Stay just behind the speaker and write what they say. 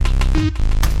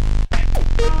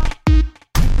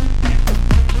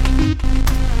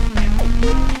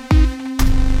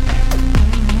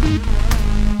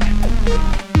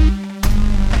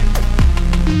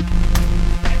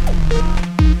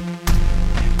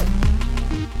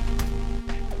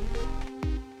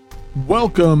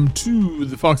Welcome to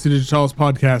the Foxy Digitalis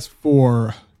podcast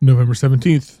for November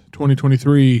 17th,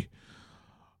 2023.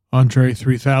 Entree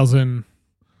 3000.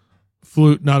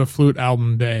 Flute, not a flute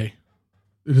album day.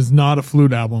 It is not a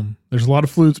flute album. There's a lot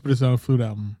of flutes, but it's not a flute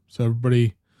album. So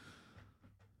everybody,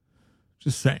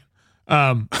 just saying.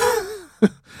 I'm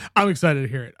excited to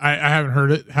hear it. I haven't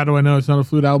heard it. How do I know it's not a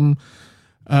flute album?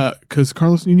 Because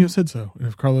Carlos Nino said so. And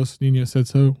if Carlos Nino said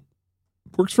so,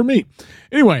 works for me.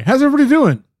 Anyway, how's everybody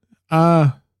doing?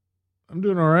 I'm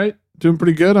doing all right. Doing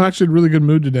pretty good. I'm actually in a really good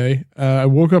mood today. I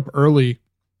woke up early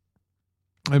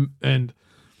and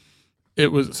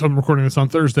it was, so I'm recording this on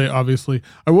Thursday, obviously.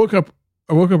 I woke up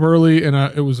early and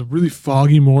it was a really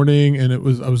foggy morning and I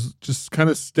was just kind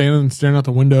of staring out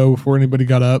the window before anybody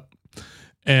got up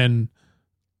and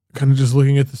kind of just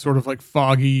looking at the sort of like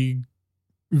foggy,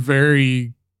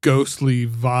 very ghostly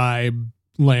vibe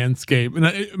landscape. And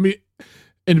I mean,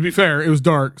 and to be fair, it was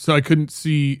dark, so I couldn't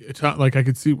see, like I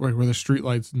could see where the street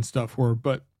lights and stuff were,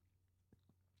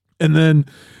 and then,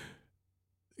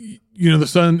 you know, the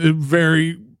sun,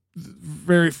 very,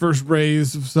 very first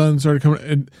rays of sun started coming,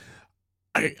 and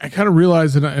I kind of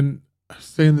realized, and I was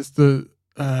saying this to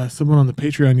someone on the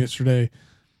Patreon yesterday,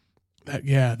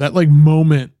 that like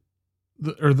moment,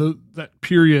 that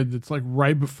period that's like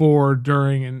right before,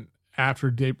 during, and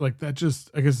after day, like that just,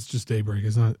 I guess it's just daybreak,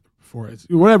 it's not before, it's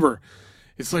whatever.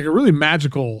 It's like a really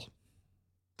magical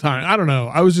time. I don't know.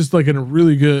 I was just like in a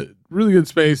really good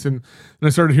space and I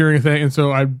started hearing a thing. And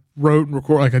so I wrote and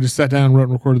recorded, like I just sat down, wrote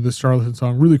and recorded this Charlatan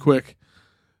song really quick.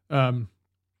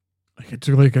 Like it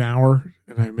took like an hour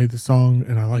and I made the song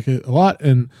and I like it a lot.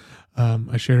 And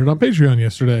I shared it on Patreon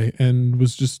yesterday and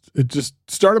it just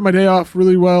started my day off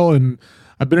really well. And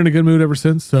I've been in a good mood ever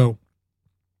since. So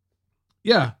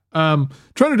yeah, trying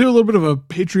to do a little bit of a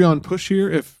Patreon push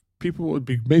here. If people would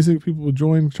be amazing if people would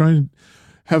join, trying to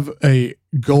have a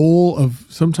goal of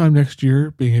sometime next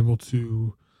year being able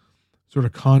to sort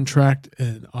of contract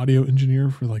an audio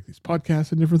engineer for like these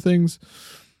podcasts and different things,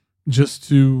 just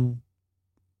to,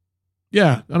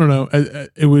 I don't know,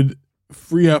 it would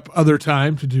free up other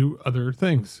time to do other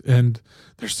things. And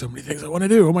there's so many things I want to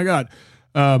do. Oh my God.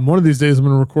 One of these days I'm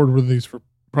going to record one of these for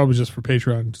probably just for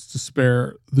Patreon, just to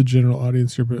spare the general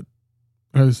audience here. But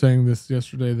I was saying this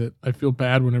yesterday that I feel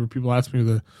bad whenever people ask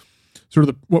me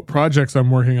what projects I'm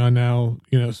working on now,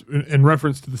 you know, in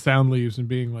reference to the sound leaves and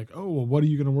being like, oh, well, what are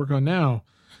you going to work on now?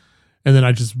 And then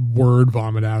I just word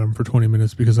vomit at them for 20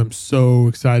 minutes because I'm so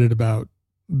excited about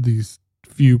these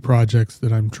few projects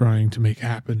that I'm trying to make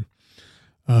happen.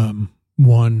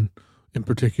 One in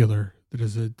particular that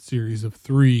is a series of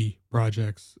 3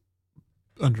 projects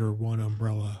under one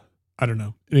umbrella. I don't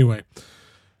know. Anyway,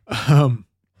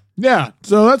 yeah,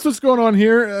 so that's what's going on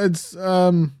here. It's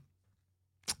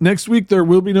next week there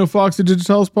will be no Foxy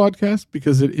Digitalis podcast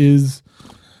because it is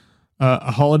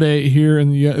a holiday here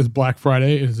in the it's Black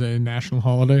Friday. It is a national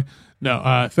holiday.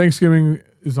 No, Thanksgiving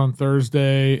is on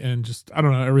Thursday, and just I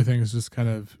don't know, everything is just kind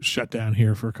of shut down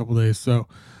here for a couple days. So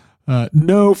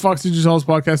no Foxy Digitalis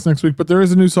podcast next week, but there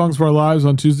is a new Songs for Our Lives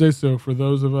on Tuesday. So for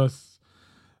those of us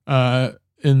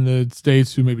in the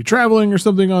States who may be traveling or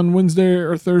something on Wednesday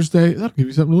or Thursday, that'll give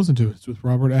you something to listen to. It's with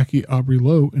Robert Aki, Aubrey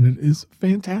Lowe, and it is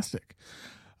fantastic.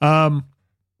 So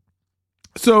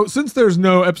since there's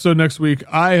no episode next week,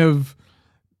 I have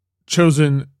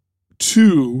chosen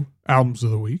 2 albums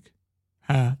of the week.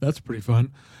 That's pretty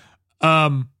fun.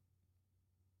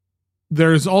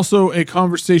 There's also a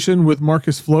conversation with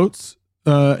Markus Floats,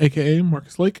 aka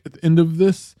Marcus Lake, at the end of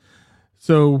this.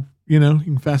 So, you know, you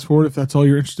can fast forward if that's all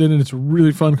you're interested in. It's a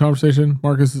really fun conversation.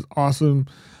 Marcus is awesome.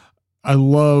 I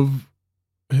love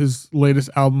his latest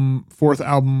album, 4th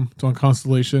album. It's on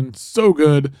Constellation. So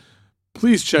good.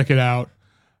 Please check it out.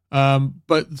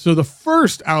 But so the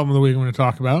first album of the week I'm going to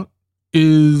talk about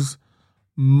is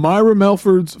Myra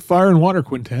Melford's Fire and Water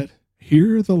Quintet.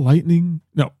 Hear the light singing.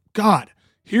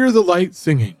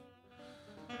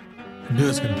 I knew it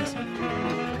was going to be something.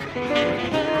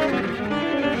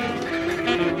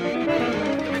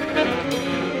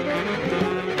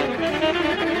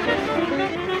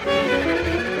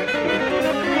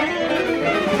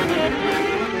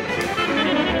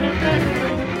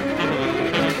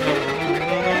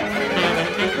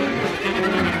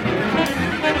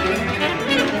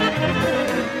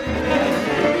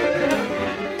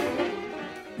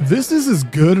 This is as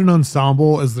good an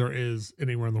ensemble as there is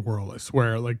anywhere in the world, I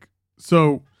swear. Like,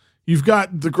 so you've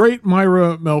got the great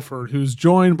Myra Melford, who's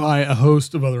joined by a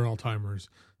host of other all-timers.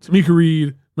 Tamika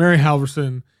Reed, Mary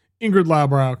Halverson, Ingrid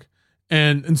Laubrock.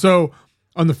 And so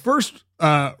on the first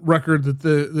record that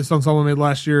this ensemble made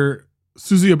last year,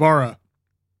 Susie Ibarra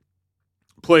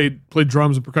played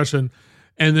drums and percussion.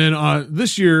 And then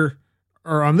this year,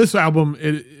 or on this album,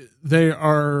 they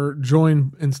are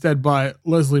joined instead by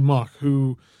Leslie Mock,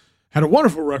 who had a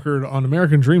wonderful record on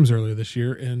American Dreams earlier this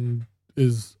year and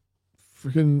is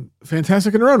freaking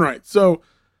fantastic in her own right. So,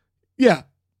 yeah,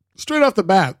 straight off the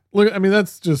bat, look, I mean,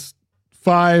 that's just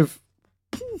 5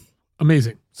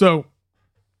 amazing. So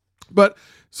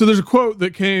there's a quote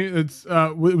that came. It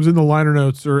was in the liner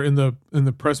notes or in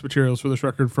the press materials for this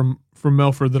record from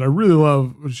Melford that I really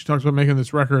love. When she talks about making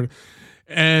this record,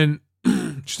 and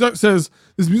she says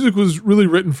this music was really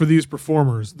written for these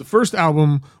performers. The first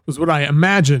album was what I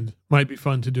imagined might be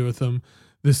fun to do with them.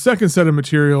 The second set of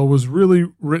material was really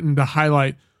written to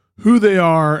highlight who they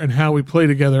are and how we play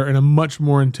together in a much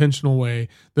more intentional way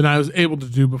than I was able to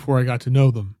do before I got to know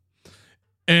them.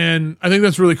 And I think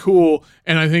that's really cool.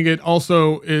 And I think it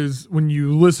also is, when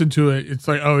you listen to it, it's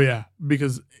like, oh yeah,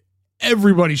 because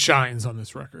everybody shines on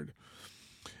this record.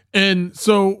 And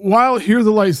so while Hear the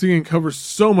Light Singing covers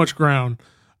so much ground,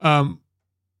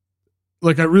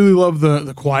 like I really love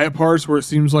the quiet parts where it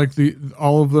seems like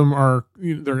all of them are,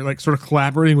 they're like sort of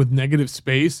collaborating with negative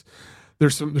space.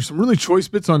 There's some really choice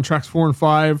bits on tracks 4 and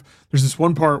 5. There's this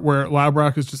one part where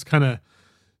Laubrock is just kind of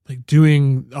like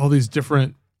doing all these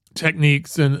different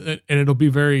techniques, and it'll be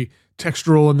very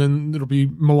textural, and then it'll be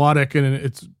melodic, and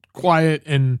it's quiet,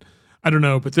 and I don't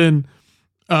know, but then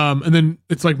and then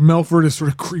it's like Melford is sort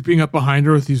of creeping up behind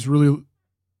her with these really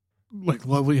like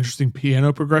lovely, interesting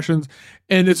piano progressions,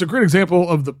 and it's a great example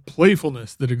of the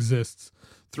playfulness that exists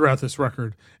throughout this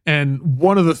record, and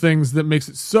one of the things that makes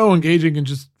it so engaging and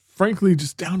just frankly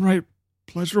just downright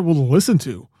pleasurable to listen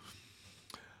to.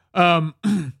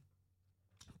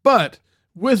 But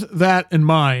with that in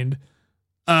mind,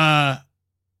 the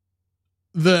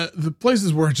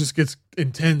places where it just gets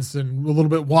intense and a little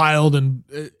bit wild, and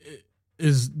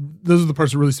those are the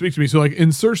parts that really speak to me. So like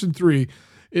Insertion 3,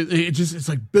 it's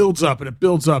like builds up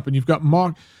and you've got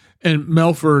Mock and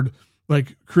Melford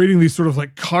like creating these sort of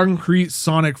like concrete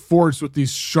sonic forts with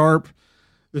this sharp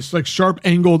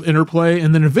angled interplay,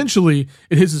 and then eventually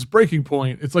it hits this breaking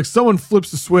point. It's like someone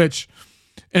flips the switch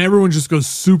and everyone just goes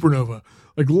supernova.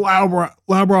 Like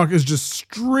Laubrock is just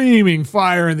streaming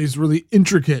fire in these really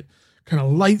intricate kind of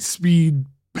light speed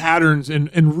patterns,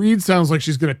 and Reed sounds like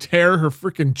she's going to tear her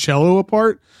freaking cello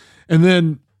apart. And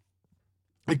then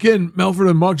again, Melford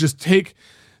and Mock just take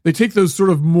those sort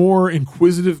of more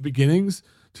inquisitive beginnings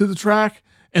to the track,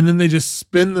 and then they just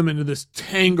spin them into this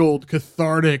tangled,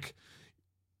 cathartic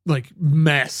like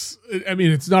mess. I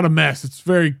mean, it's not a mess. It's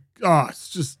very,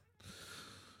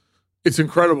 it's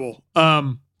incredible.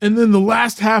 And then the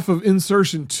last half of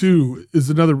Insertion 2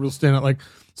 is another real standout. Like,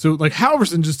 so like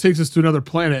Halverson just takes us to another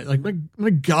planet. Like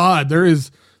my God,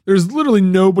 there's literally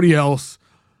nobody else,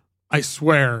 I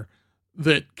swear,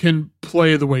 that can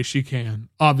play the way she can.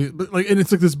 Obviously, but like, and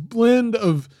it's like this blend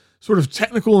of sort of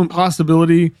technical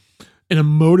impossibility and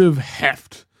emotive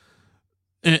heft,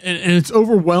 and it's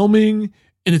overwhelming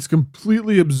and it's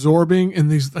completely absorbing.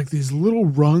 And these little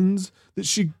runs that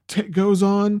she goes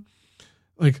on.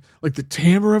 Like the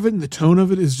timbre of it and the tone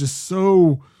of it is just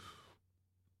so,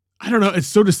 I don't know, it's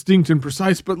so distinct and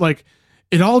precise, but like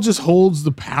it all just holds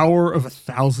the power of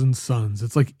 1,000 suns.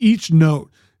 It's like each note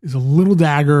is a little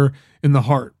dagger in the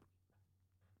heart.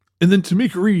 And then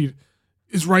Tamika Reed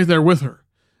is right there with her,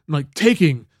 and like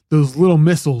taking those little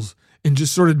missiles and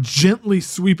just sort of gently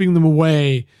sweeping them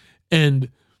away and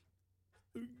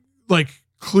like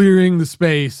clearing the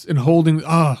space and holding,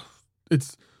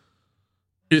 it's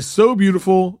so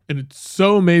beautiful and it's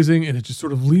so amazing, and it just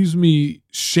sort of leaves me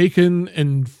shaken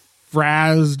and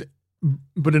frazzed,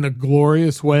 but in a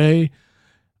glorious way.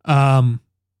 Hear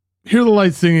the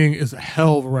Light Singing is a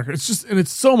hell of a record.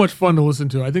 It's so much fun to listen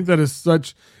to. I think that is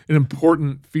such an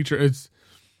important feature. It's,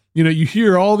 you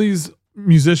hear all these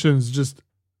musicians just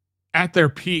at their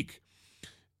peak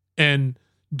and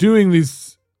doing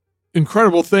these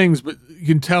incredible things, but you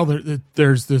can tell that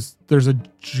there's a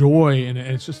joy in it,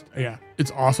 and it's just, yeah,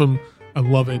 it's awesome. I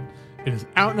love it. It is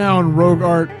out now on Rogue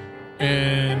Art,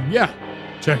 and yeah,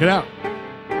 check it out.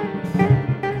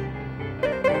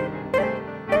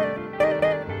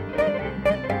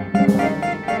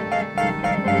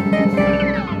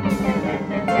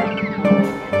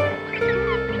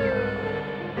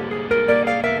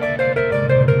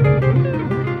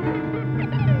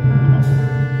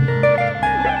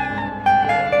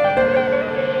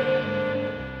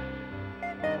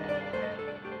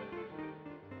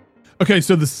 Okay,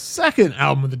 so the second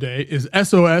album of the day is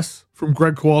SOS from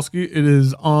Gregg Kowalsky. It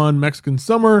is on Mexican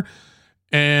Summer,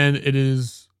 and it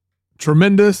is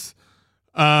tremendous.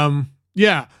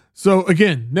 Yeah. So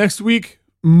again, next week,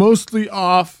 mostly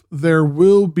off. There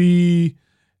will be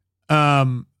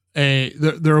there'll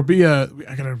be I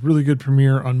got a really good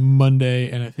premiere on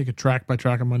Monday, and I think a track by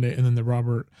track on Monday, and then the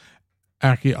Robert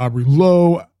Aki Aubrey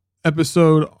Lowe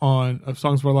episode of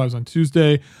Songs of Our Lives on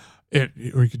Tuesday. Or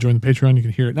you could join the Patreon. You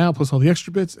can hear it now, plus all the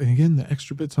extra bits. And again, the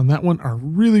extra bits on that one are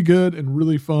really good and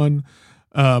really fun.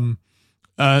 And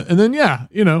then,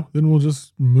 then we'll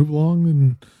just move along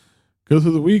and go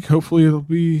through the week. Hopefully it'll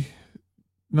be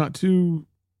not too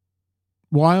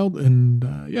wild. And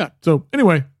so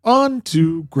anyway, on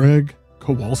to Gregg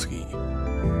Kowalsky.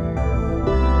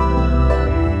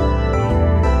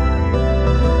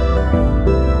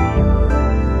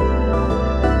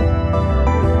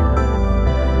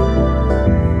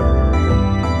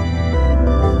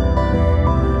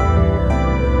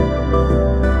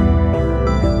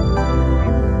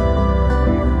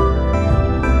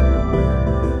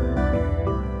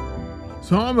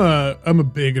 So I'm a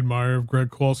big admirer of Gregg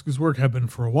Kowalsky's work, have been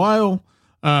for a while.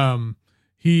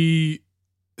 His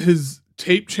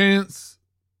tape chants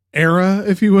era,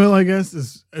 if you will, I guess,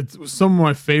 it was some of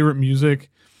my favorite music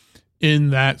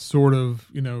in that sort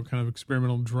of, kind of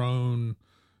experimental drone,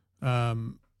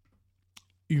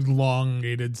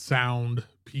 elongated sound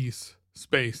piece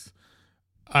space.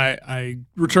 I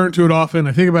return to it often.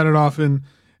 I think about it often.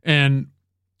 And,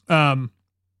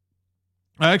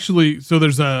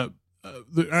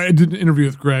 I did an interview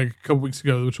with Gregg a couple weeks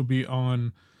ago, which will be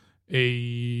on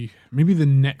maybe the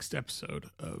next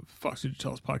episode of Fox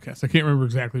Digitalis podcast. I can't remember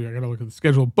exactly. I got to look at the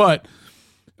schedule, but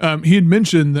he had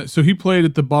mentioned that. So he played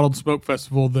at the Bottled Smoke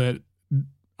Festival that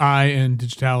I and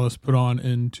Digitalis put on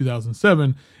in 2007,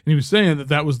 and he was saying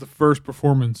that was the first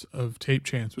performance of tape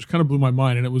chants, which kind of blew my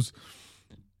mind. And it was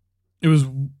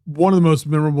one of the most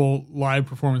memorable live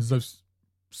performances I've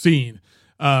seen.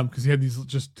 Because he had these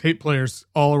just tape players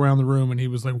all around the room, and he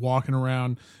was like walking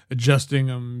around, adjusting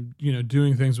them,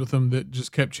 doing things with them that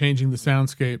just kept changing the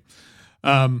soundscape.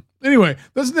 Anyway,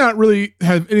 that's not really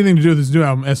have anything to do with his new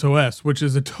album SOS, which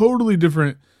is a totally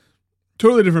different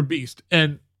beast.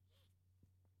 And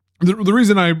the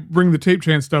reason I bring the tape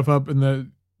chant stuff up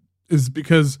is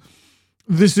because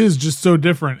this is just so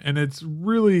different, and it's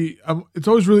really it's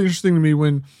always really interesting to me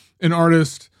when an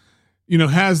artist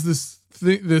has this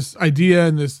idea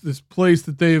and this place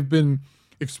that they have been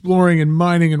exploring and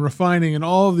mining and refining and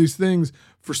all of these things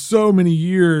for so many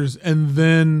years, and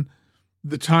then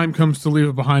the time comes to leave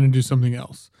it behind and do something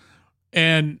else.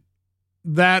 And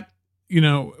that,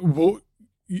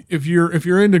 if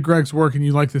you're into Gregg's work and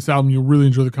you like this album, you'll really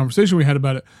enjoy the conversation we had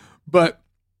about it. But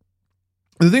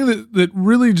the thing that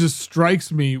really just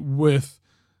strikes me with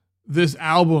this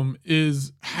album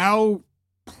is how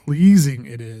pleasing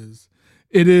it is.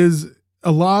 It is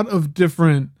a lot of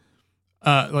different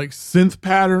like synth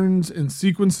patterns and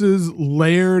sequences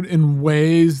layered in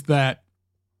ways that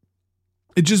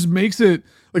it just makes it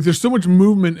like there's so much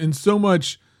movement and so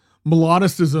much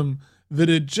melodicism that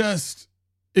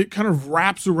it kind of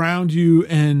wraps around you,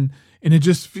 and it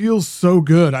just feels so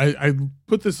good. I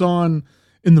put this on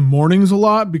in the mornings a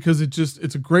lot because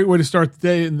it's a great way to start the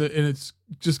day, and it's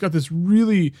just got this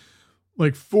really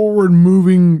like forward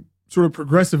moving sort of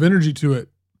progressive energy to it.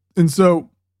 And so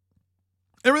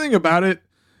everything about it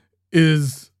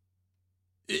is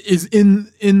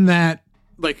in that,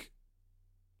 like,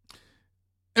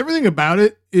 everything about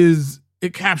it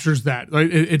captures that,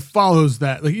 right? It follows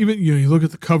that. Like, even, you look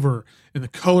at the cover and the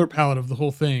color palette of the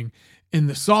whole thing and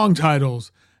the song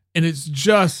titles, and it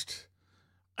just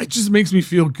makes me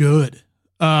feel good.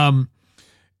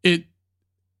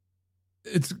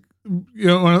 It's, when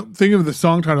I think of the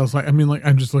song titles,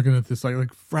 I'm just looking at this,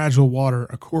 like Fragile Water,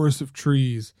 A Chorus of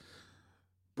Trees,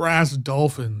 Brass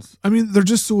Dolphins. They're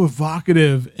just so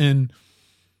evocative, and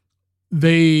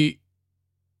they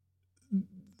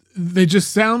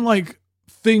just sound like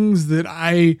things that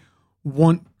I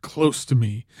want close to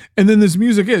me. And then this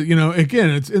music is, again,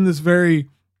 it's in this very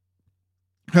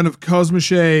kind of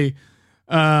cosmiche,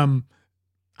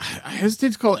 I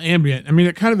hesitate to call it ambient.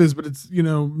 It kind of is, but it's,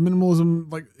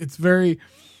 minimalism. Like, it's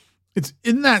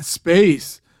in that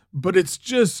space, but it's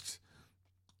just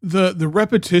the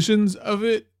repetitions of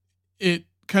it. It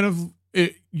kind of,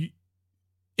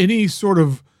 any sort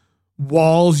of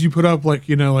walls you put up, like,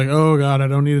 oh God, I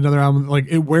don't need another album. Like,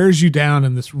 it wears you down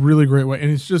in this really great way.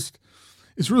 And it's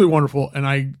really wonderful.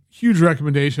 And huge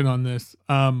recommendation on this.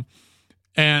 And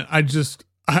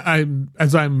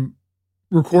as I'm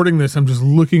recording this, I'm just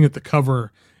looking at the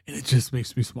cover, and it just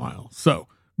makes me smile. So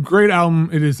Great album.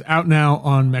 It is out now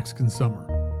on Mexican Summer.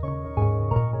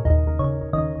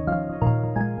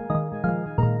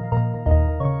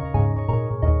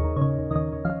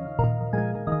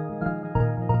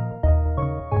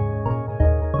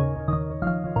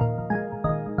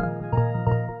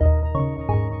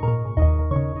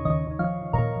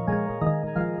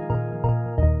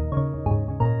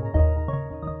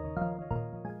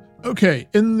 Okay,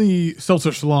 in the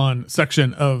Seltzer Salon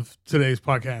section of today's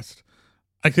podcast,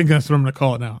 I think that's what I'm going to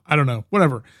call it now. I don't know.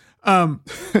 Whatever.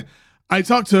 I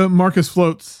talked to Markus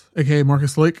Floats, aka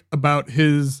Marcus Lake, about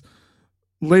his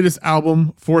latest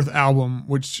album, fourth album,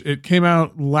 which it came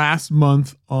out last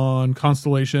month on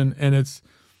Constellation, and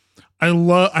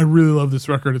I really love this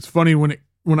record. It's funny when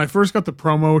I first got the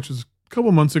promo, which was a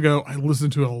couple months ago, I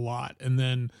listened to it a lot, and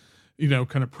then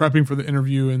kind of prepping for the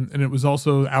interview, and it was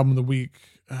also album of the week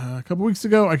a couple weeks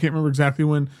ago. I can't remember exactly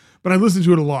when, but I listened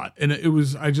to it a lot, and it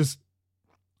was I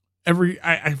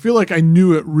feel like I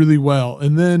knew it really well.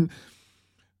 And then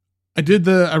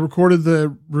I recorded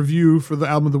the review for the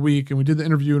album of the week, and we did the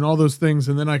interview and all those things.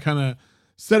 And then I kind of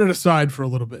set it aside for a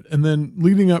little bit. And then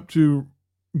leading up to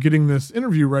getting this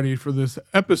interview ready for this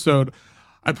episode,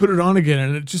 I put it on again,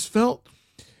 and it felt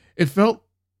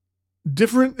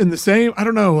different and the same. I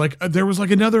don't know. Like there was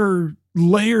like another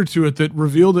layer to it that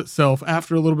revealed itself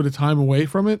after a little bit of time away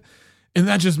from it. And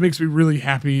that just makes me really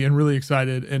happy and really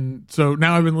excited. And so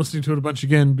now I've been listening to it a bunch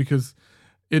again because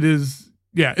it's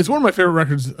one of my favorite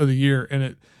records of the year.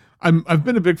 And I've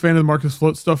been a big fan of the Markus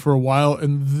Floats stuff for a while.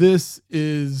 And this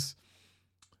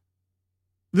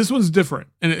one's different.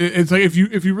 And it's like, if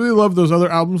you really love those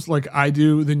other albums like I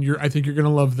do, then I think you're going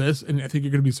to love this. And I think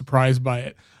you're going to be surprised by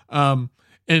it. And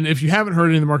if you haven't heard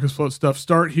any of the Markus Floats stuff,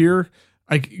 start here.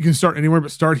 You can start anywhere,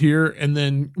 but start here and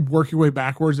then work your way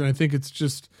backwards. And I think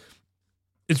it's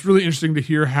really interesting to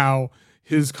hear how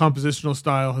his compositional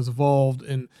style has evolved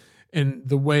and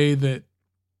the way that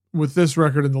with this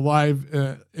record and the live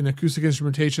and acoustic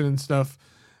instrumentation and stuff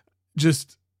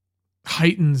just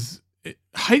heightens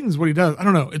what he does. I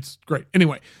don't know. It's great.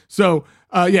 Anyway. So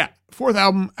fourth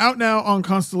album out now on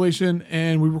Constellation,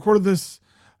 and we recorded this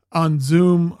on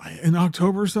Zoom in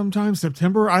October sometime,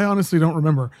 September. I honestly don't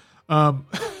remember.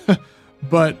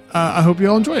 But I hope you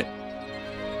all enjoy it.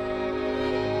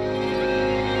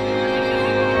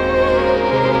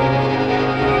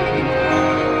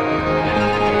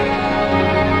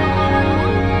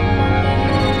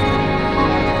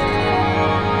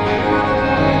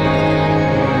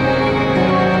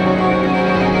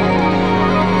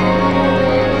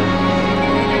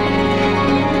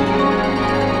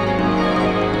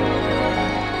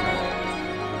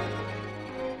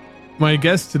 My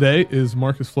guest today is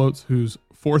Markus Floats, whose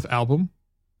fourth album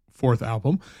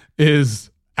is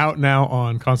out now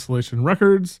on Constellation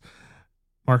Records.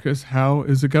 Markus, how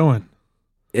is it going?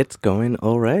 It's going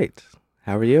all right.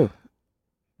 How are you?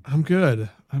 I'm good.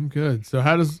 So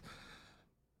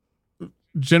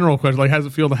general question, like, how does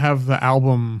it feel to have the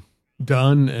album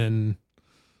done and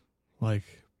like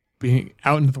being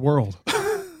out into the world?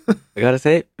 I gotta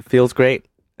say, it feels great.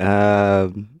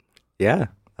 Yeah.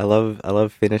 I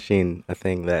love finishing a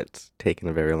thing that's taken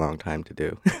a very long time to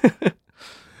do.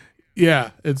 Yeah,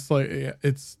 it's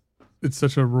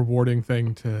such a rewarding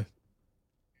thing to.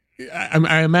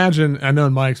 I imagine. I know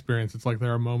in my experience, it's like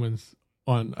there are moments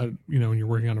on when you're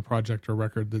working on a project or a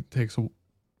record that takes a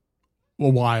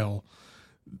while.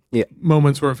 Yeah,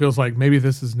 moments where it feels like maybe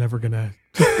this is never gonna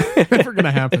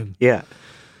happen. Yeah,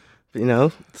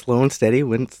 slow and steady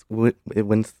wins the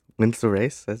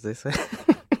race, as they say.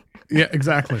 Yeah,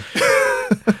 exactly.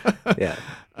 Yeah.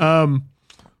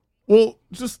 Well,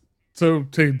 just so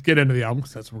to get into the album,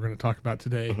 because that's what we're going to talk about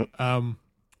today.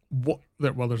 Mm-hmm.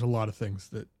 There's a lot of things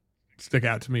that stick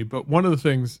out to me, but one of the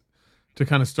things to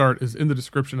kind of start is in the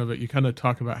description of it. You kind of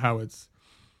talk about how it's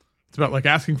about like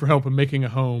asking for help and making a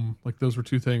home. Like those were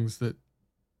two things that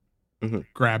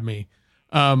grabbed me.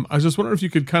 I was just wondering if you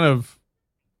could kind of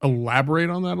elaborate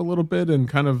on that a little bit and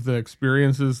kind of the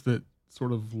experiences that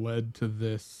sort of led to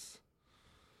this.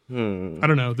 I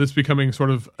don't know, this becoming sort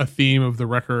of a theme of the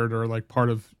record or like part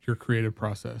of your creative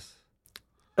process.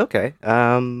 Okay.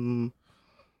 What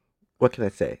can I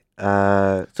say?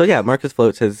 So yeah, Markus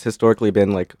Floats has historically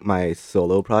been like my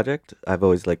solo project. I've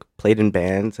always like played in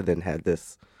bands and then had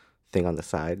this thing on the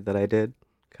side that I did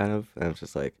kind of. And I was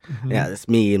just like, yeah, that's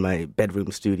me in my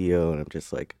bedroom studio. And I'm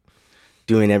just like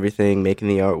doing everything, making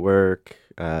the artwork,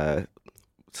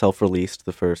 self-released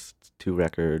the first two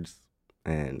records.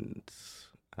 And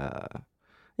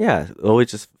it always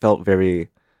just felt very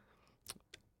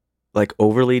like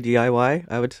overly DIY,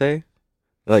 I would say.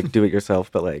 Like do it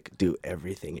yourself, but like do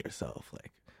everything yourself.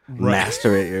 Like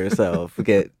master it yourself.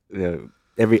 Get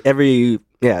every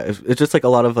it's just like a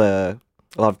lot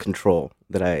of control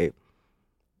that I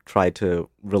tried to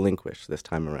relinquish this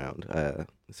time around.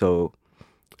 So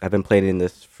I've been playing in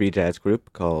this free jazz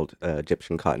group called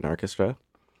Egyptian Cotton Orchestra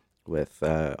with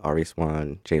Ari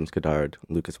Swan, James Goddard,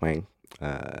 Lucas Wang,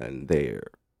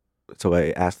 so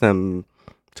I asked them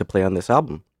to play on this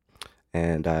album,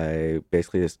 and I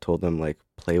basically just told them like,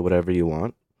 play whatever you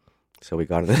want. So we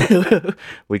got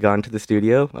into the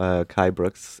studio. Kai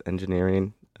Brooks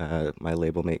Engineering, my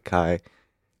label mate Kai,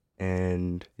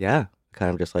 and yeah,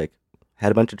 kind of just like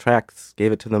had a bunch of tracks,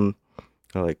 gave it to them,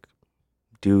 like,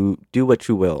 do what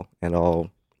you will, and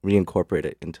I'll reincorporate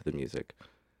it into the music,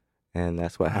 and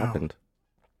that's what happened.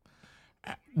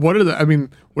 What did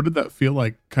that feel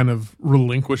like? Kind of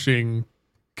relinquishing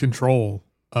control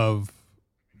of.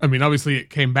 I mean, obviously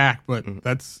it came back, but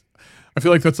I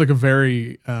feel like that's like a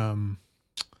very, I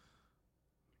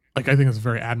think it's a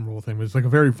very admirable thing, but it's like a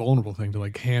very vulnerable thing to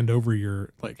like hand over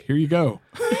your, like, here you go.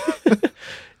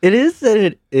 It is and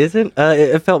it isn't.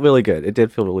 It felt really good. It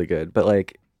did feel really good, but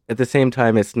like at the same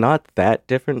time, it's not that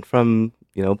different from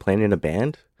playing in a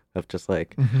band. Of just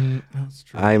like, That's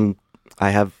true.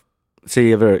 Say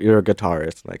you're a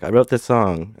guitarist. Like, I wrote this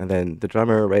song, and then the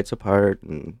drummer writes a part,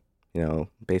 and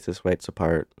bassist writes a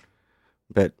part.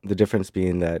 But the difference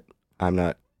being that I'm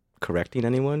not correcting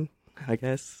anyone, I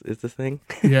guess, is the thing.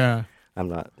 Yeah. I'm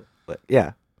not,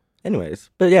 yeah. Anyways,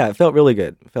 but yeah, it felt really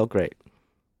good. It felt great.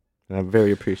 And I'm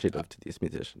very appreciative to these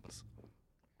musicians.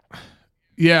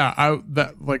 Yeah,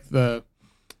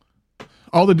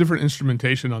 all the different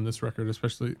instrumentation on this record,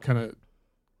 especially kind of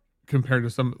compared to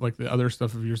some like the other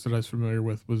stuff of yours that I was familiar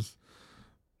with, was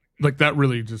like that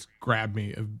really just grabbed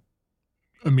me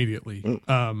immediately.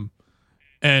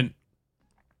 And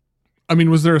I mean,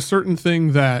 was there a certain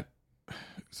thing so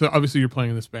obviously you're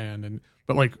playing in this band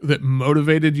but like that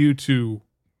motivated you to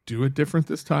do it different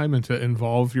this time and to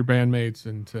involve your bandmates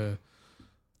and to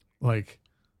like,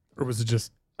 or was it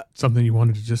just something you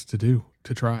wanted to do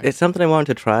to try? It's something I wanted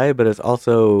to try, but it's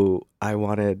also I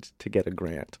wanted to get a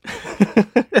grant.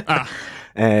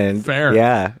 And fair.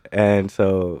 Yeah. And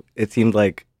so it seemed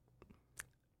like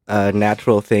a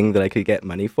natural thing that I could get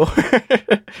money for.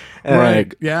 And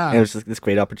right. Yeah. And it was just this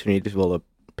great opportunity to be able to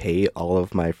pay all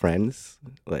of my friends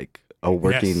like a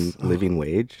working living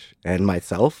wage and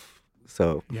myself.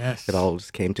 So it all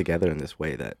just came together in this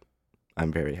way that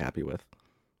I'm very happy with.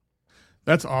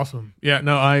 That's awesome. Yeah,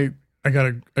 no, I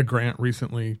got a grant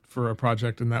recently for a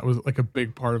project, and that was like a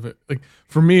big part of it. Like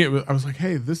for me, I was like,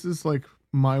 hey, this is like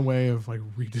my way of like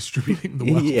redistributing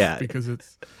the wealth because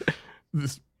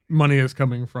this money is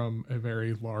coming from a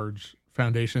very large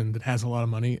foundation that has a lot of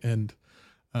money, and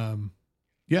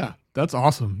that's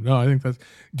awesome. No, I think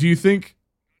do you think,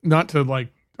 not to like,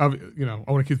 I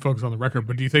want to keep focus on the record,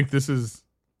 but do you think this is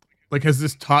like, has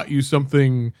this taught you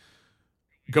something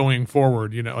going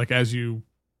forward, like as you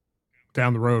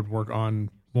down the road work on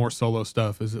more solo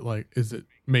stuff? Is it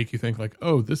make you think like,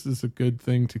 oh, this is a good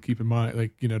thing to keep in mind,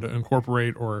 like, to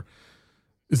incorporate, or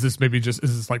is this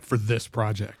like for this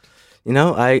project?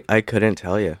 I couldn't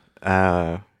tell you.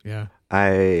 Yeah.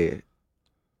 I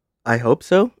hope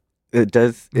so. It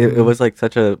does. It was like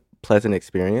such a pleasant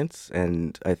experience,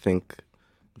 and I think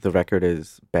the record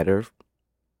is better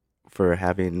for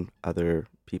having other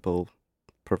people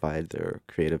provide their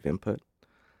creative input.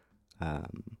 But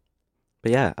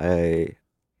yeah,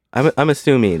 I'm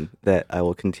assuming that I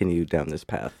will continue down this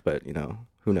path, but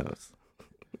who knows?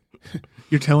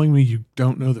 You're telling me you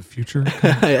don't know the future?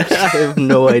 I have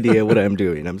no idea what I'm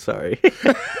doing. I'm sorry.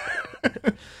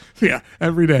 Yeah,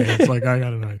 every day it's like I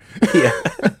got an idea. Yeah.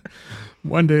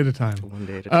 One day at a time. One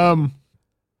day at a time.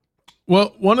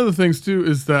 Well, one of the things too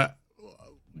is that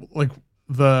like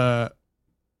the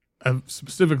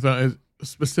specific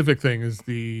thing is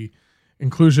the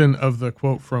inclusion of the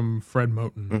quote from Fred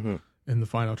Moten in the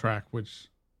final track, which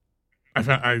I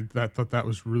thought that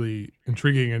was really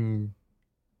intriguing and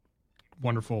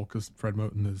wonderful because Fred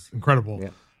Moten is incredible. Yeah.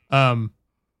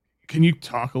 Can you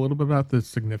talk a little bit about the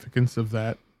significance of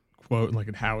that quote and like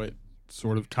and how it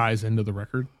sort of ties into the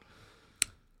record?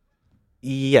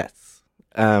 Yes.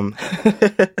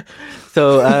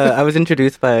 So I was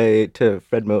introduced to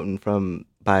Fred Moten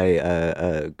by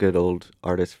a good old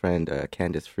artist friend,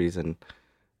 Candace Friesen,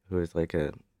 who is like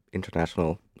a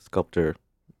international sculptor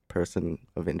person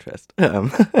of interest.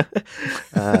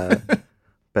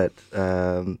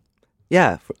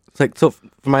 Yeah, so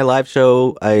for my live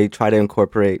show, I try to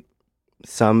incorporate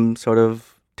some sort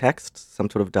of text, some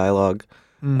sort of dialogue,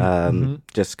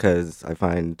 just because I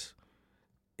find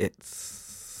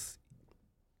it's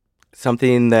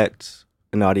something that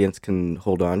an audience can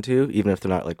hold on to, even if they're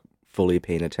not like fully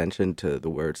paying attention to the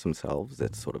words themselves.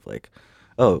 It's sort of like,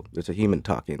 oh, there's a human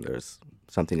talking. There's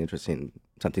something interesting,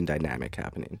 something dynamic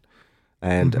happening.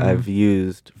 And I've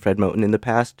used Fred Moten in the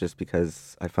past just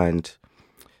because I find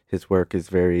his work is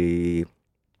very,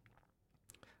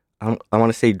 I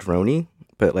want to say droney,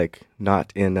 but like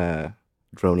not in a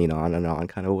droning on and on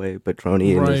kind of way, but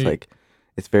droney in just like,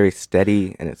 it's very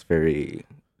steady and it's very...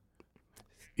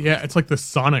 Yeah, it's like the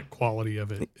sonic quality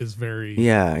of it is very...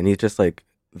 Yeah, and he's just like,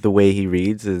 the way he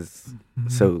reads is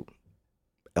so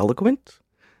eloquent.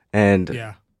 And,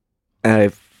 and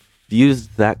I've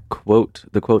used that quote,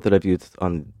 the quote that I've used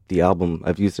on the album,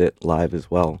 I've used it live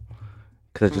as well.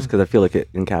 Because I feel like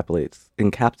it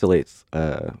encapsulates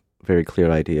a very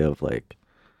clear idea of like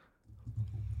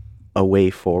a way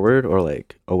forward, or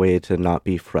like a way to not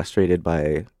be frustrated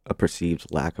by a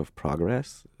perceived lack of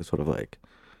progress. It's sort of like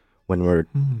when we're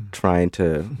trying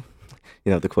to,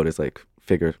 the quote is like,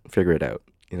 figure it out,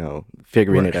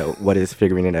 figuring it out. What is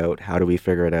figuring it out? How do we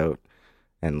figure it out?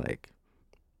 And like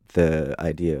the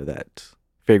idea that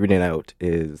figuring it out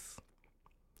is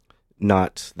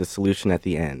not the solution at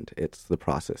the end. It's the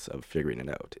process of figuring it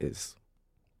out is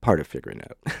part of figuring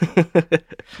it out.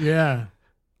 Yeah.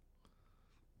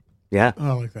 Yeah. Oh,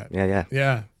 I like that. Yeah.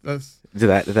 Yeah. Did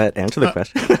that answer the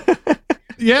question?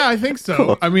 Yeah, I think so.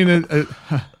 Cool. I mean,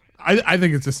 I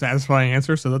think it's a satisfying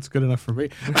answer, so that's good enough for me.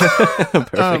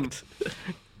 Perfect.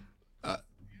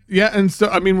 Yeah, and so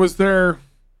I mean, was there?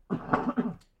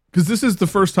 Because this is the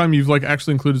first time you've like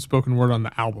actually included spoken word on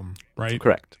the album, right?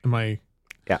 Correct. Am I?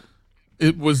 Yeah.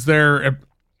 Was there a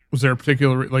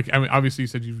particular, like, I mean, obviously you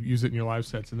said you use it in your live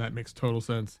sets, and that makes total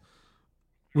sense.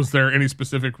 Was there any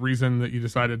specific reason that you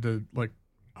decided to like,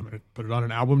 I'm going to put it on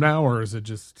an album now, or is it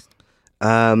just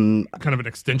kind of an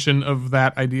extension of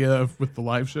that idea with the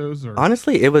live shows? Or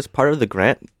honestly, it was part of the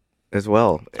grant as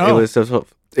well. Oh.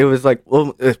 It was like,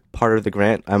 well, it's part of the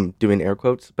grant. I'm doing air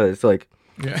quotes, but it's like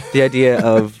the idea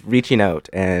of reaching out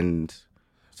and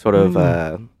sort of.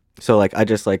 So like, I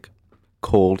just like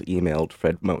cold emailed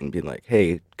Fred Moten being like,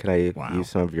 "Hey, can I use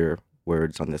some of your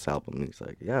words on this album?" And he's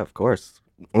like, "Yeah, of course."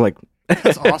 I'm like,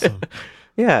 that's awesome.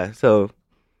 Yeah. So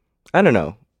I don't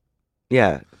know.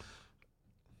 Yeah.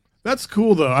 That's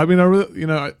cool though. I mean, I really,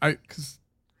 because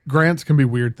grants can be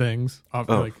weird things.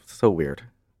 Like, so weird.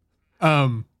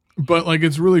 But like,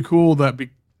 it's really cool that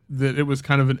that it was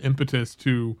kind of an impetus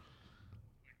to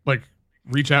like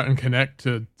reach out and connect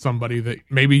to somebody that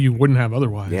maybe you wouldn't have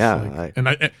otherwise. Yeah. Like,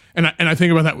 I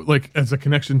think about that like as a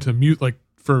connection to mute. Like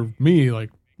for me,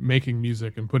 like making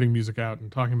music and putting music out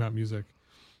and talking about music,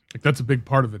 like that's a big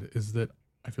part of it. Is that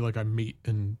I feel like I meet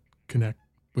and connect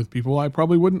with people I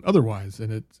probably wouldn't otherwise,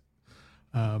 and it's,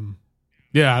 I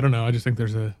don't know. I just think I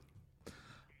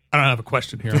don't have a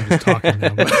question here. I'm just talking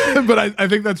now, but I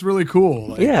think that's really cool.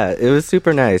 Like, yeah, it was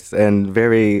super nice, and I'm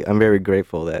very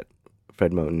grateful that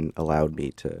Fred Moten allowed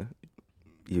me to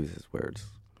use his words.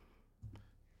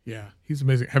 Yeah, he's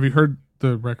amazing. Have you heard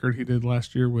the record he did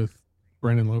last year with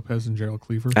Brandon Lopez and Gerald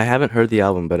Cleaver? I haven't heard the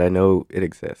album, but I know it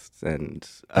exists, and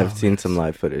I've seen some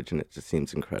live footage, and it just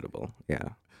seems incredible. Yeah.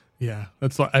 Yeah,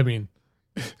 that's like, I mean,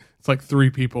 it's like three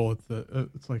people. It's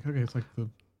like, okay, it's like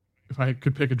if I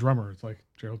could pick a drummer, it's like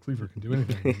Gerald Cleaver can do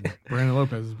anything. And Brandon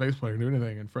Lopez is a bass player, can do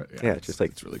anything. And Fred, it's just like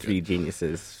it's really three good.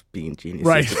 geniuses being geniuses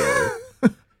right together.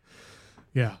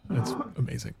 Yeah, that's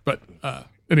amazing. But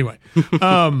anyway,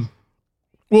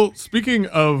 well, speaking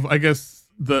of, I guess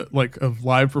of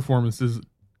live performances,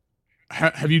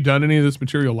 have you done any of this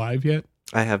material live yet?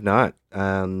 I have not.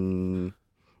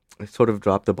 I sort of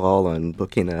dropped the ball on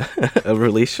booking a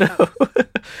release show.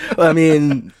 Well, I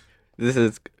mean, this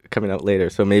is coming out later,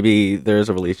 so maybe there's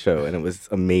a release show, and it was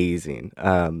amazing.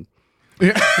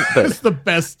 It's the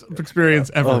best experience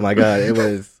ever. Oh my god, it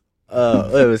was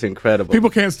incredible.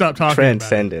 People can't stop talking.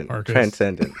 Transcendent.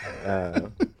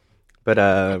 But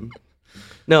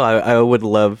no, I would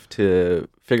love to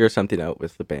figure something out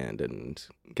with the band and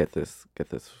get this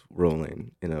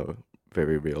rolling in a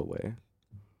very real way.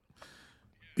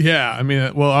 Yeah, I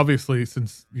mean, well, obviously,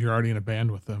 since you're already in a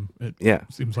band with them, it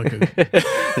seems like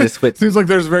seems like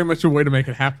there's very much a way to make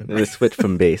it happen. Right? Just switch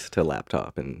from bass to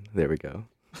laptop, and there we go.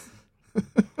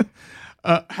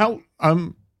 I'll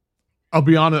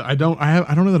be honest, I don't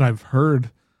know that I've heard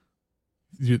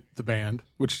the band,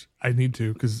 which I need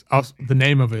to, because the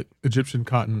name of it, Egyptian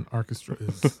Cotton Orchestra,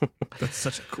 that's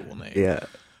such a cool name. Yeah.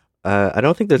 I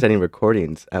don't think there's any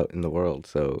recordings out in the world,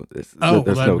 so there's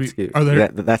no excuse. Are there?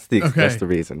 That's the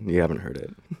reason you haven't heard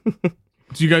it.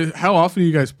 Do you guys? How often do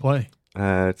you guys play?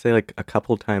 I'd say like a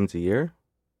couple times a year.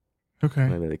 Okay.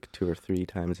 Maybe like 2 or 3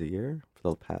 times a year for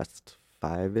the past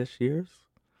 5-ish years.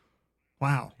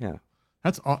 Wow. Yeah.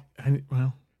 That's all.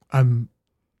 Well,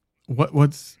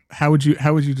 how would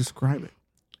you describe it?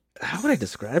 How would I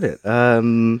describe it?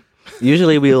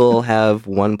 Usually we'll have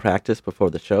one practice before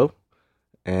the show,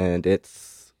 and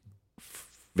it's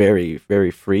very,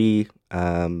 very free.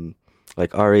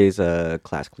 Like Ari's a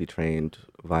classically trained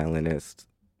violinist,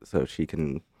 so she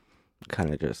can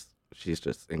kind of she's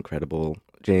just incredible.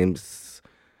 James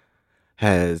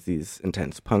has these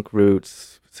intense punk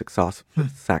roots,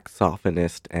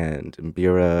 saxophonist and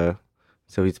mbira.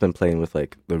 So he's been playing with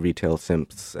like the Retail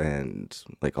Simps and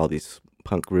like all these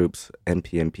punk groups,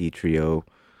 NPMP trio.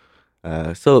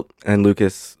 And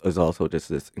Lucas is also just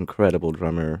this incredible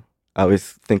drummer. I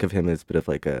always think of him as a bit of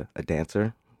like a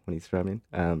dancer when he's drumming.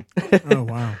 Oh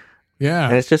wow. Yeah.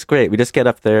 And it's just great. We just get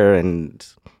up there and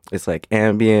it's like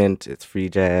ambient, it's free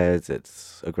jazz,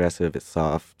 it's aggressive, it's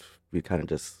soft. We kind of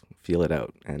just feel it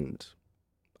out, and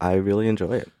I really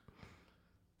enjoy it.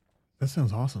 That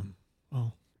sounds awesome.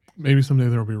 Well, maybe someday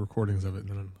there will be recordings of it, and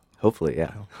then hopefully,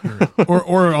 yeah.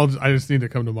 or I just need to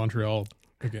come to Montreal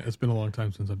again. It's been a long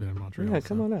time since I've been in Montreal. Yeah,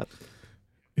 come on up.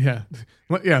 Yeah,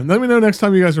 yeah. Let me know next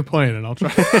time you guys are playing, and I'll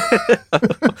try.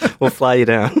 We'll fly you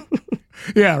down.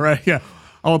 Yeah, right. Yeah,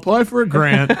 I'll apply for a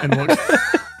grant and look.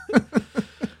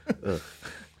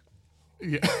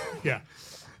 Yeah.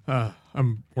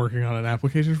 I'm working on an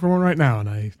application for one right now, and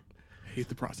I hate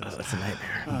the process. Oh, it's a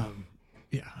nightmare.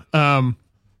 Yeah.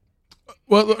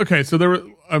 Well, okay. So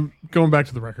I'm going back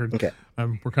to the record. Okay.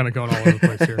 We're kind of going all over the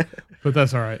place here, but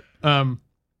that's all right.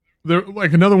 There,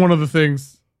 like another one of the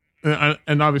things,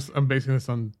 and obviously I'm basing this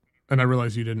on, and I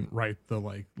realize you didn't write the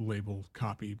like label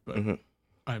copy, but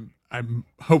I'm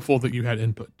hopeful that you had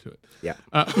input to it. Yeah.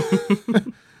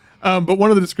 But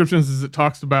one of the descriptions is it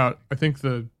talks about, I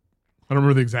don't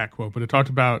remember the exact quote, but it talked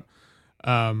about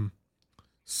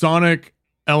sonic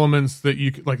elements that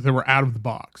you could, like, that were out of the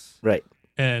box. Right.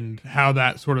 And how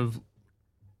that sort of,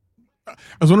 I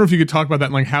was wondering if you could talk about that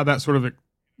and like how that sort of,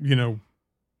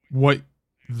 what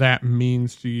that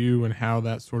means to you and how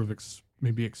that sort of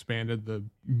maybe expanded the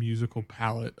musical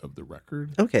palette of the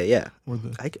record. Okay, yeah. Or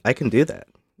I can do that.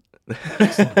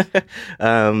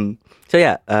 The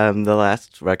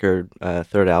last record,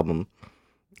 third album,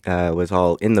 was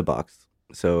all in the box.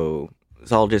 So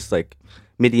it's all just like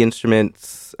MIDI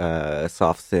instruments,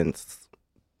 soft synths.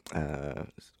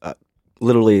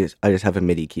 Literally, I just have a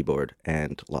MIDI keyboard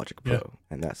and Logic Pro,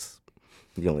 and that's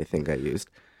the only thing I used.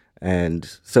 And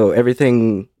so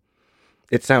everything,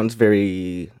 it sounds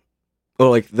very,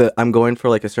 I'm going for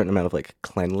like a certain amount of like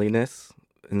cleanliness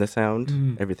in the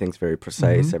sound. Everything's very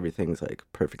precise. Everything's like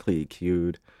perfectly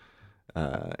cued.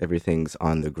 Everything's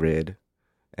on the grid.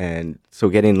 And so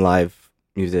getting live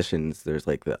musicians, there's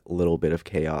like that little bit of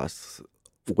chaos,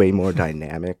 way more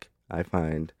dynamic, I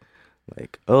find.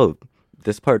 Like, oh,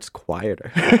 this part's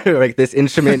quieter. Like this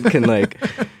instrument can like,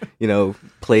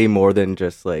 play more than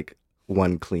just like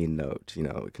one clean note.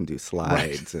 It can do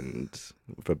slides and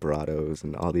vibratos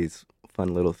and all these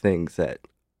fun little things that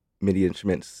MIDI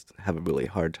instruments have a really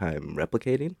hard time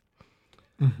replicating.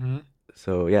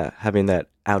 So yeah, having that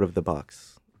out of the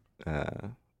box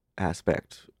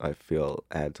aspect, I feel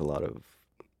adds a lot of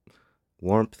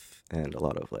warmth and a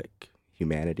lot of like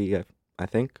humanity. I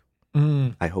think.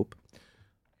 I hope.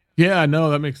 Yeah, no,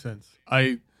 that makes sense.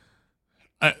 I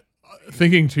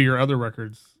thinking to your other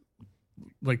records,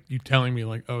 like you telling me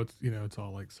like, oh, it's it's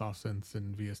all like soft synths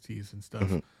and VSTs and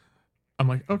stuff. I'm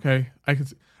like, okay, I can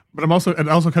see. But it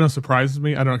also kind of surprises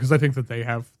me. I don't know, because I think that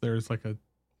there's like a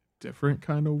different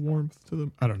kind of warmth to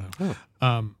them. I don't know.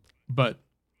 But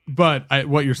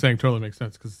what you're saying totally makes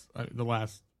sense, because the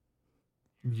last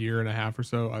year and a half or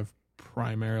so, I've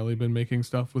primarily been making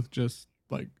stuff with just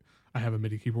like, I have a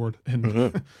MIDI keyboard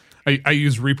and I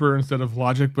use Reaper instead of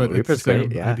Logic, but it's the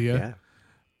same idea.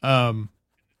 Yeah.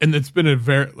 And it's been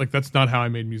that's not how I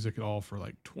made music at all for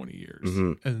like 20 years.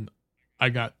 And I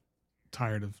got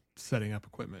tired of setting up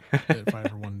equipment if I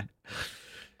ever wanted.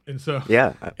 And so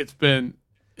it's been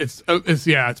I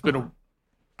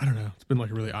don't know, it's been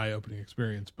like a really eye-opening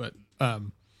experience, but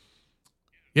well,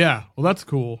 that's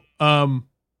cool.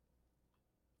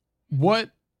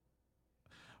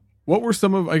 What were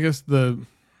some of, I guess,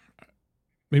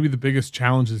 maybe the biggest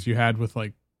challenges you had with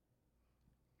like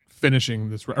finishing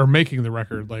this or making the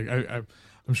record? Like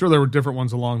I'm sure there were different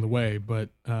ones along the way, but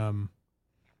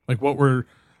like what were,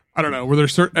 I don't know, were there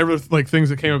certain like things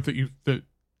that came up that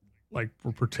like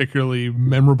were particularly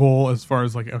memorable as far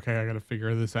as like, okay, I got to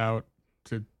figure this out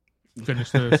to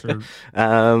finish this? Or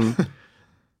I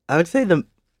would say the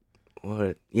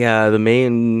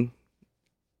main.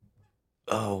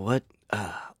 I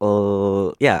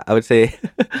would say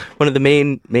one of the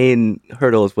main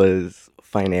hurdles was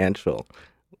financial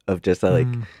of just like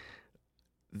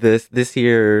this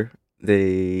year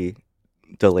they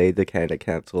delayed the Canada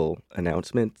Council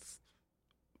announcements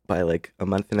by like a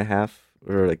month and a half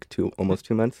or like almost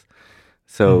 2 months.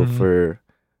 So for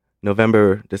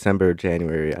November, December,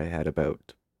 January, I had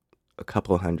about a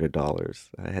couple $100.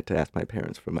 I had to ask my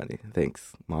parents for money.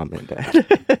 Thanks, Mom and Dad,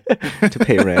 to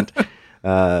pay rent.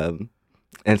 And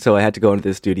so I had to go into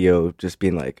the studio just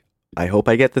being like, I hope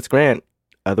I get this grant.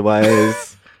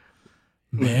 Otherwise,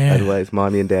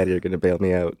 Mommy and Daddy are going to bail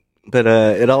me out. But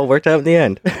it all worked out in the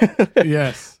end.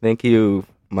 Yes. Thank you,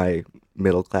 my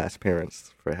middle-class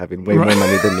parents, for having way more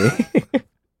money than me.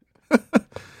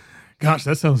 Gosh,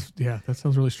 that sounds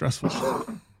really stressful.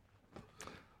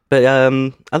 But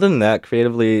other than that,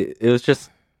 creatively, it was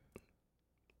just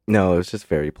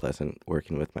very pleasant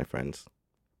working with my friends.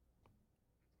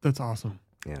 That's awesome.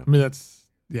 Yeah. I mean, that's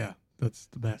the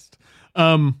best.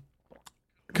 Kind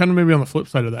of maybe on the flip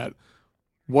side of that,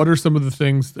 what are some of the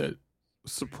things that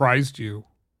surprised you,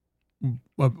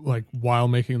 like while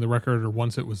making the record or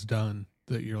once it was done,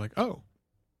 that you're like, oh,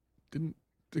 didn't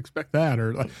expect that?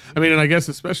 Or like, I mean, and I guess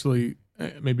especially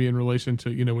maybe in relation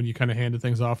to, you know, when you kind of handed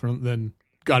things off and then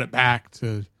got it back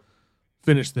to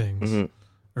finish things,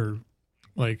 or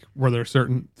like, were there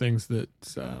certain things that,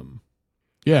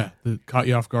 that caught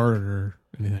you off guard or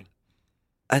anything?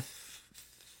 I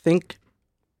think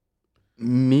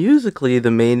musically,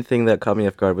 the main thing that caught me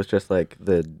off guard was just like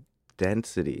the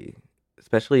density,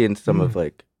 especially in some of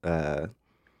like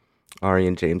Ari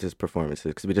and James's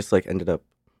performances, because we just like ended up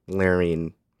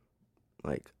layering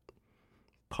like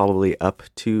probably up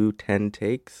to 10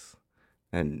 takes.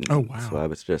 And so I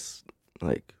was just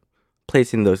like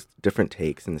placing those different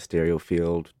takes in the stereo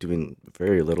field, doing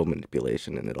very little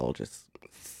manipulation, and it all just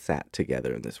sat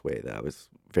together in this way that I was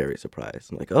very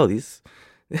surprised. I'm like, oh, these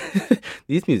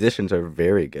musicians are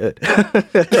very good.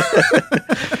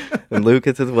 And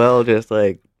Lucas as well, just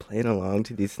like playing along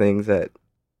to these things that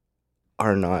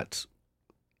are not,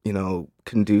 you know,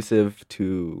 conducive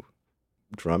to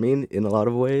drumming in a lot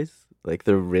of ways. Like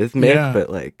they're rhythmic, but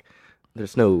like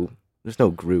there's no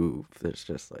groove. There's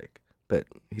just like, but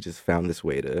he just found this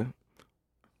way to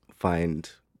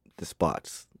find the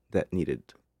spots that needed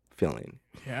filling.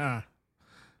 Yeah.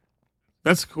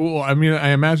 That's cool. I mean, I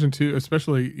imagine too,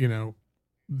 especially, you know,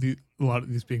 a lot of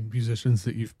these big musicians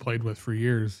that you've played with for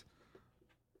years,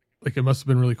 like it must have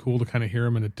been really cool to kind of hear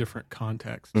them in a different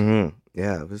context. Mm-hmm.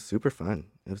 Yeah, it was super fun.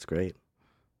 It was great.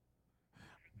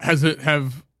 Do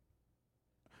you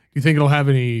think it'll have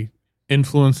any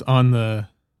influence on the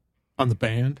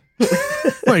band?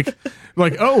 like,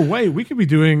 oh wait, we could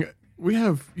do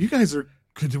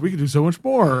so much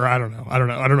more. Or I don't know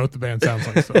what the band sounds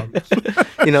like. So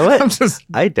you know what?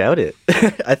 I doubt it.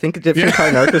 I think Egyptian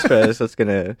Cotton Orchestra is just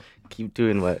gonna keep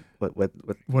doing what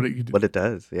it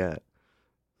does. Yeah.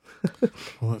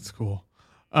 Well, that's cool.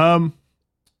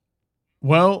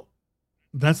 Well,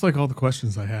 that's like all the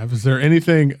questions I have. Is there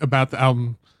anything about the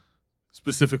album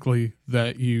specifically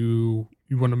that you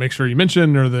want to make sure you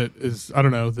mention, or that is, I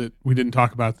don't know, that we didn't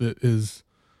talk about that is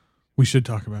we should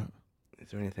talk about? Is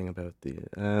there anything about the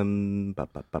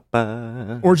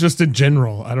or just in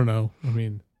general? I don't know. I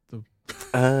mean,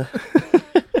 I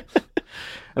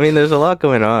mean, there's a lot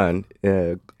going on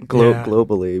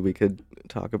globally. We could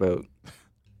talk about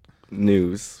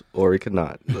news, or we could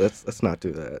not. Let's not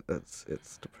do that.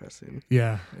 It's depressing.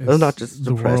 Yeah, it's not just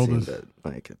depressing, but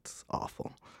like it's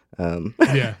awful.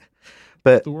 Yeah,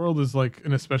 but the world is like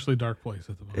an especially dark place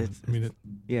at the moment.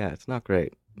 It's not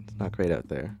great. It's not great out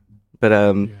there. But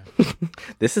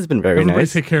this has been very Everybody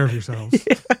nice. Take care of yourselves.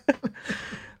 Yeah.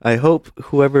 I hope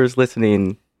whoever is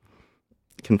listening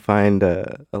can find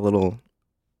a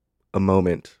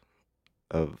moment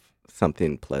of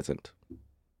something pleasant.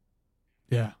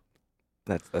 Yeah,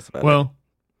 that's about it. Well,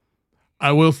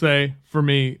 I will say, for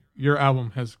me, your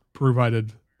album has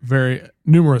provided very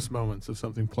numerous moments of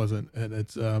something pleasant, and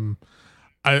it's you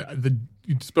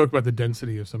spoke about the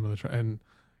density of some of the and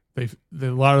a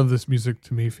lot of this music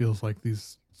to me feels like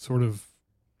these sort of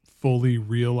fully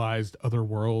realized other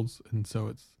worlds, and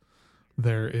so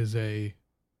there is a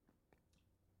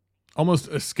almost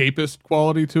escapist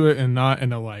quality to it, and not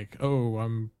in a like, oh,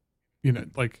 I'm, you know,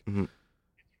 like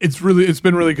it's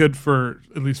been really good for,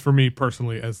 at least for me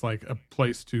personally, as like a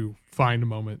place to find a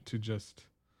moment to just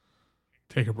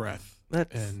take a breath.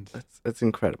 That's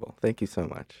incredible. Thank you so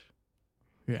much.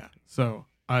 Yeah. So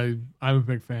I'm a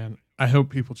big fan. I hope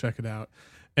people check it out.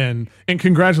 And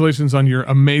congratulations on your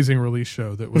amazing release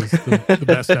show. That was the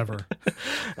best ever.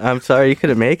 I'm sorry you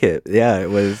couldn't make it. Yeah, it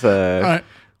was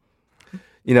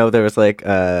you know, there was like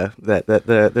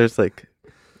there's like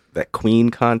that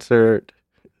Queen concert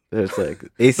There's like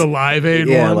The Live Aid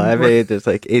yeah, one. Live Aid. There's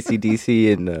like ACDC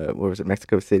in what was it,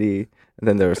 Mexico City, and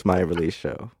then there was my release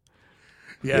show.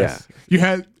 Yes, you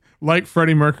had like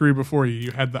Freddie Mercury before you.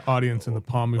 You had the audience in the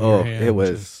palm of your hand. It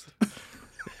was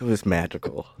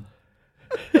magical.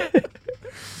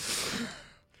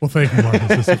 Well, thank you, Marcus.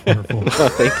 This is wonderful. Oh,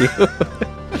 thank you.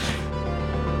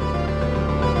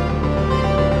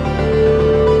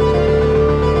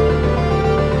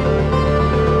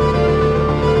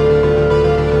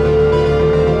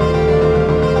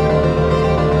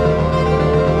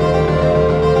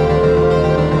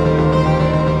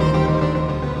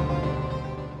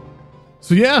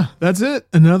 So yeah, that's it.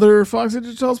 Another Fox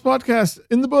Digitals podcast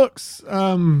in the books.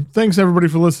 Thanks everybody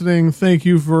for listening. Thank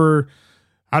you for,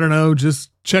 I don't know, just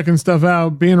checking stuff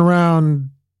out, being around,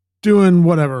 doing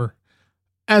whatever.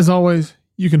 As always,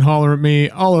 you can holler at me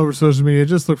all over social media.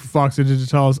 Just look for Foxy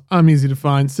Digitals. I'm easy to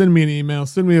find. Send me an email,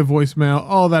 send me a voicemail.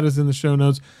 All that is in the show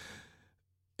notes.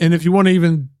 And if you want to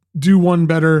even do one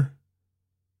better,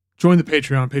 join the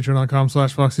Patreon,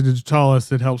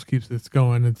 patreon.com/FoxyDigitalis. It helps keep this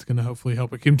going. It's going to hopefully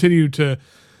help it continue to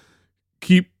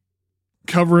keep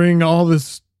covering all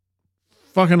this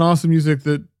fucking awesome music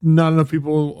that not enough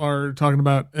people are talking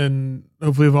about, and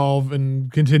hopefully evolve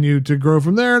and continue to grow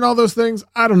from there and all those things.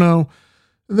 I don't know.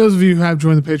 And those of you who have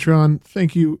joined the Patreon,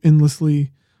 thank you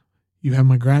endlessly. You have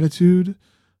my gratitude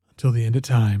until the end of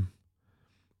time.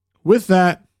 With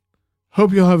that,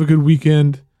 hope you'll have a good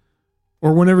weekend.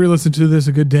 Or whenever you listen to this,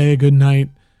 a good day, a good night.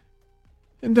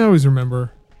 And always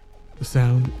remember, the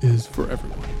sound is for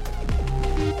everyone.